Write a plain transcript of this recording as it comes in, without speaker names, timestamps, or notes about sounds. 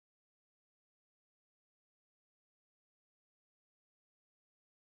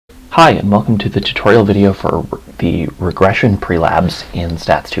Hi, and welcome to the tutorial video for the regression prelabs in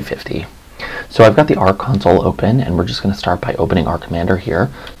Stats 250. So I've got the R console open, and we're just going to start by opening R Commander here.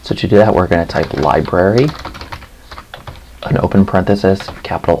 So to do that, we're going to type library, an open parenthesis,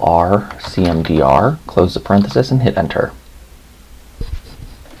 capital R, CMDR, close the parenthesis, and hit enter.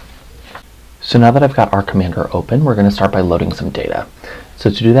 So now that I've got R Commander open, we're going to start by loading some data. So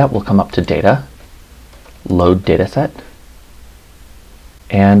to do that, we'll come up to Data, Load Dataset,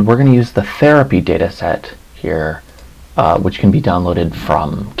 and we're going to use the therapy dataset here, which can be downloaded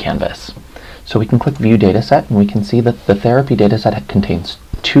from Canvas. So we can click View Dataset, and we can see that the therapy dataset contains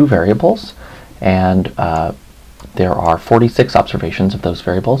two variables, and there are 46 observations of those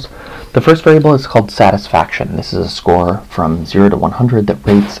variables. The first variable is called satisfaction. This is a score from 0 to 100 that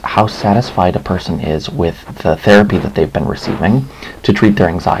rates how satisfied a person is with the therapy that they've been receiving to treat their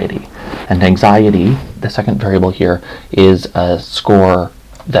anxiety. And anxiety, the second variable here, is a score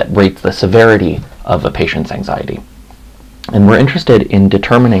that rates the severity of a patient's anxiety. And we're interested in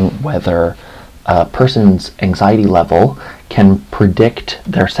determining whether a person's anxiety level can predict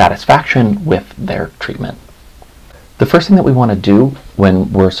their satisfaction with their treatment. The first thing that we want to do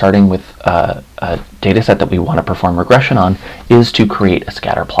when we're starting with a data set that we want to perform regression on is to create a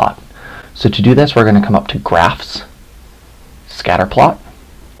scatter plot. So to do this, we're going to come up to Graphs, Scatter Plot,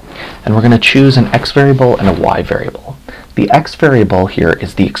 and we're going to choose an X variable and a Y variable. The X variable here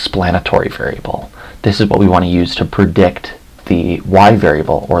is the explanatory variable. This is what we want to use to predict the Y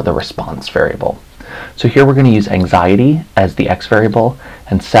variable, or the response variable. So here we're going to use anxiety as the X variable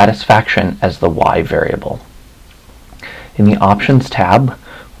and satisfaction as the Y variable. In the Options tab,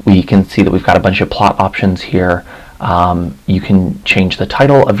 we can see that we've got a bunch of plot options here. You can change the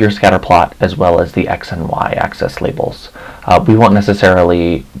title of your scatter plot as well as the X and Y axis labels. We won't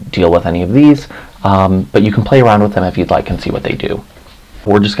necessarily deal with any of these, but you can play around with them if you'd like and see what they do.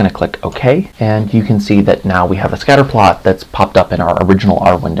 We're just going to click OK, and you can see that now we have a scatter plot that's popped up in our original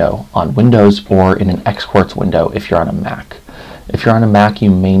R window on Windows, or in an X-Quartz window if you're on a Mac. If you're on a Mac,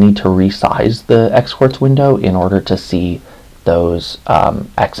 you may need to resize the X-Quartz window in order to see those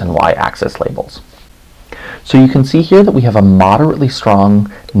X and Y axis labels. So you can see here that we have a moderately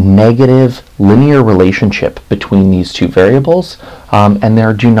strong negative linear relationship between these two variables, and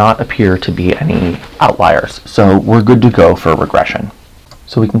there do not appear to be any outliers. So we're good to go for regression.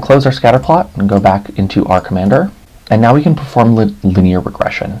 So we can close our scatter plot and go back into R Commander, and now we can perform linear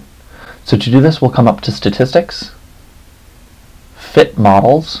regression. So to do this, we'll come up to Statistics, Fit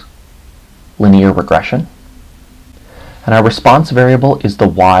Models, Linear Regression. And our response variable is the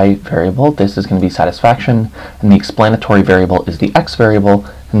Y variable. This is going to be satisfaction, and the explanatory variable is the X variable,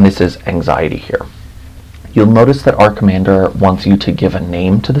 and this is anxiety here. You'll notice that R Commander wants you to give a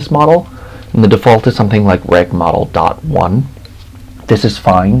name to this model, and the default is something like regmodel.1. This is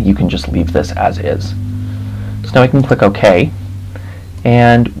fine. You can just leave this as is. So now we can click OK,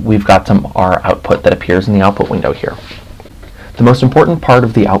 and we've got some R output that appears in the output window here. The most important part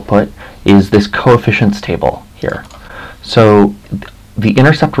of the output is this coefficients table here. So the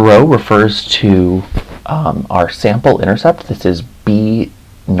intercept row refers to our sample intercept. This is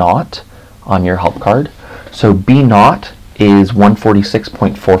B0 on your help card. So B0 is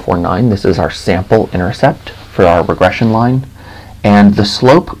 146.449. This is our sample intercept for our regression line. And the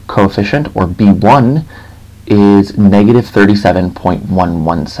slope coefficient, or B1, is negative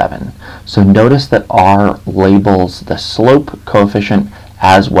 37.117. So notice that R labels the slope coefficient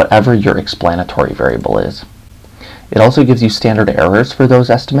as whatever your explanatory variable is. It also gives you standard errors for those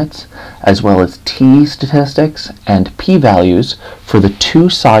estimates, as well as t-statistics and p-values for the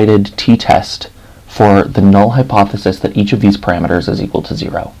two-sided t-test for the null hypothesis that each of these parameters is equal to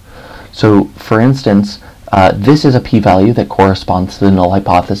 0. So, for instance, this is a p-value that corresponds to the null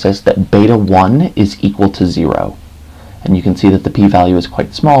hypothesis that beta 1 is equal to 0. And you can see that the p-value is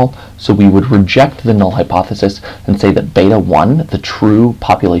quite small, so we would reject the null hypothesis and say that beta 1, the true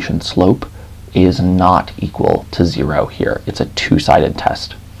population slope, is not equal to 0 here. It's a two-sided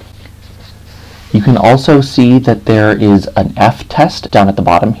test. You can also see that there is an F-test down at the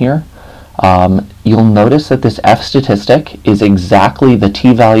bottom here. You'll notice that this F-statistic is exactly the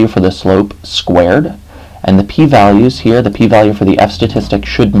t-value for the slope squared, and the p-values here, the p-value for the F-statistic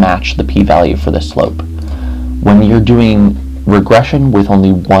should match the p-value for the slope. When you're doing regression with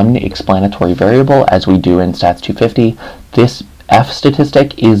only one explanatory variable, as we do in Stats 250, this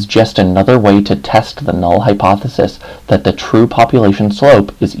F-statistic is just another way to test the null hypothesis that the true population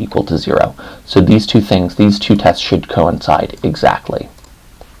slope is equal to 0. So these two tests should coincide exactly.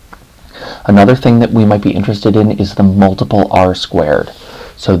 Another thing that we might be interested in is the multiple R squared.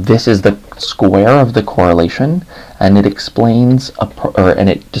 So this is the square of the correlation, and it explains and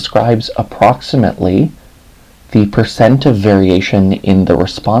it describes approximately the percent of variation in the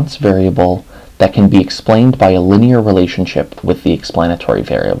response variable that can be explained by a linear relationship with the explanatory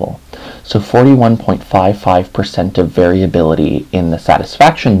variable. So 41.55% of variability in the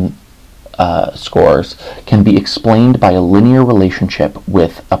satisfaction scores can be explained by a linear relationship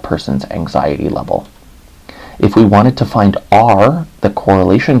with a person's anxiety level. If we wanted to find R, the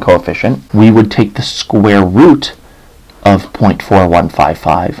correlation coefficient, we would take the square root of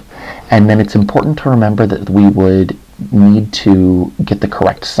 0.4155, and then it's important to remember that we would need to get the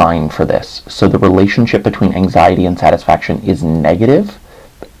correct sign for this. So the relationship between anxiety and satisfaction is negative,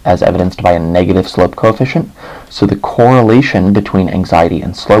 as evidenced by a negative slope coefficient. So the correlation between anxiety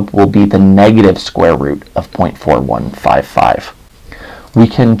and slope will be the negative square root of 0.4155. We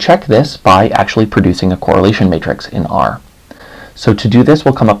can check this by actually producing a correlation matrix in R. So to do this,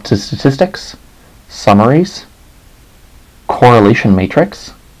 we'll come up to Statistics, Summaries, Correlation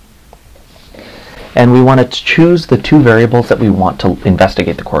Matrix, and we want to choose the two variables that we want to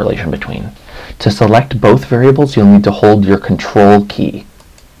investigate the correlation between. To select both variables, you'll need to hold your Control key.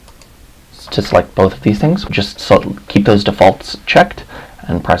 To select both of these things, just keep those defaults checked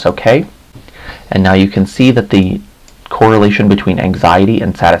and press OK. And now you can see that the correlation between anxiety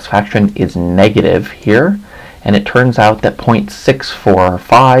and satisfaction is negative here, and it turns out that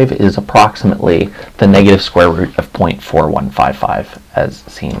 0.645 is approximately the negative square root of 0.4155, as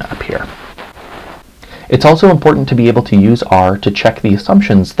seen up here. It's also important to be able to use R to check the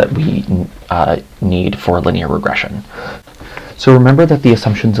assumptions that we need for linear regression. So remember that the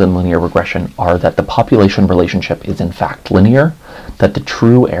assumptions in linear regression are that the population relationship is in fact linear, that the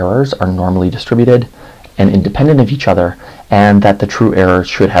true errors are normally distributed and independent of each other, and that the true errors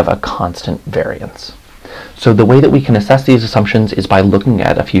should have a constant variance. So the way that we can assess these assumptions is by looking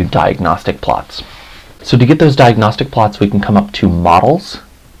at a few diagnostic plots. So to get those diagnostic plots, we can come up to Models,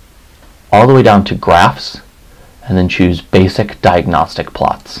 all the way down to Graphs, and then choose Basic Diagnostic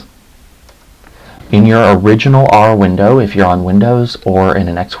Plots. In your original R window, if you're on Windows, or in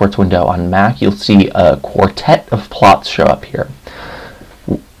an Xworks window on Mac, you'll see a quartet of plots show up here.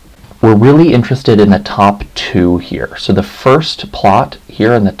 We're really interested in the top two here. So the first plot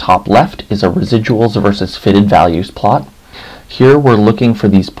here in the top left is a residuals versus fitted values plot. Here we're looking for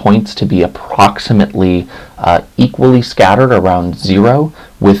these points to be approximately equally scattered around 0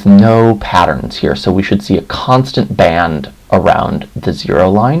 with no patterns here. So we should see a constant band around the 0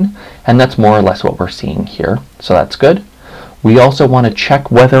 line, and that's more or less what we're seeing here. So that's good. We also want to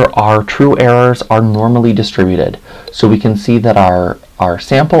check whether our true errors are normally distributed. So we can see that our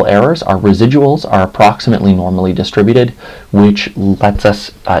sample errors, our residuals, are approximately normally distributed, which lets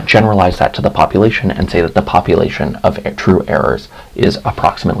us generalize that to the population and say that the population of true errors is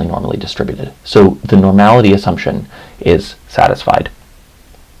approximately normally distributed. So the normality assumption is satisfied.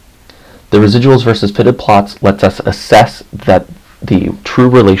 The residuals versus fitted plots lets us assess that the true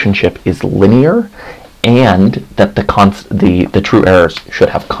relationship is linear and that the true errors should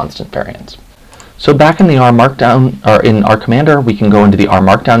have constant variance. So back in the R Markdown, or in R Commander, we can go into the R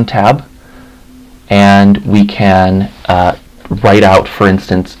Markdown tab, and we can write out, for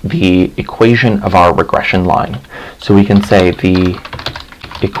instance, the equation of our regression line. So we can say the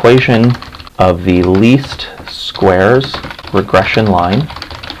equation of the least squares regression line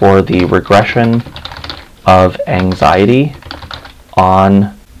for the regression of anxiety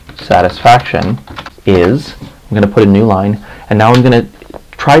on satisfaction is, I'm going to put a new line, and now I'm going to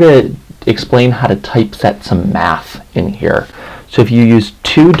try to explain how to typeset some math in here. So if you use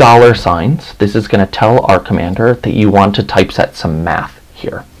two $signs, this is going to tell R Commander that you want to typeset some math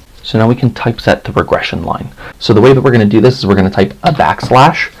here. So now we can typeset the regression line. So the way that we're going to do this is we're going to type a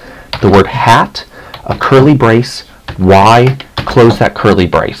backslash, the word hat, a curly brace, y, close that curly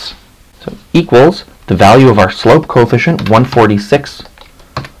brace. So equals the value of our slope coefficient,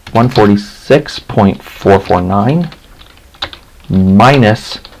 146.449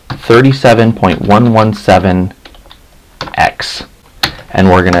 minus 37.117x, and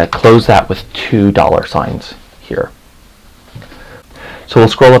we're going to close that with two $signs here. So we'll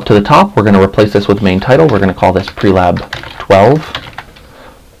scroll up to the top. We're going to replace this with main title. We're going to call this Prelab 12.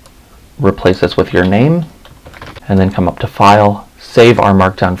 Replace this with your name, and then come up to File, save our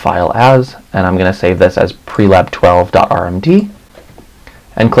Markdown file as, and I'm going to save this as prelab12.rmd,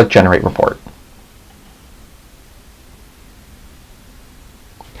 and click Generate Report.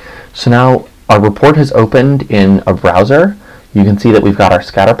 So now our report has opened in a browser. You can see that we've got our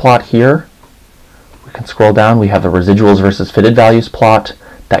scatter plot here. We can scroll down. We have the residuals versus fitted values plot,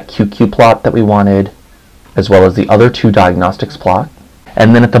 that QQ plot that we wanted, as well as the other two diagnostics plot.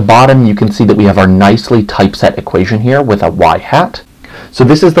 And then at the bottom, you can see that we have our nicely typeset equation here with a y hat. So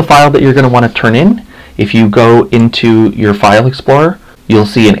this is the file that you're going to want to turn in. If you go into your File Explorer, you'll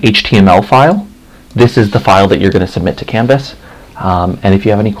see an HTML file. This is the file that you're going to submit to Canvas. And if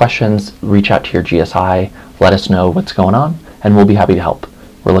you have any questions, reach out to your GSI, let us know what's going on, and we'll be happy to help.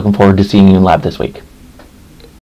 We're looking forward to seeing you in lab this week.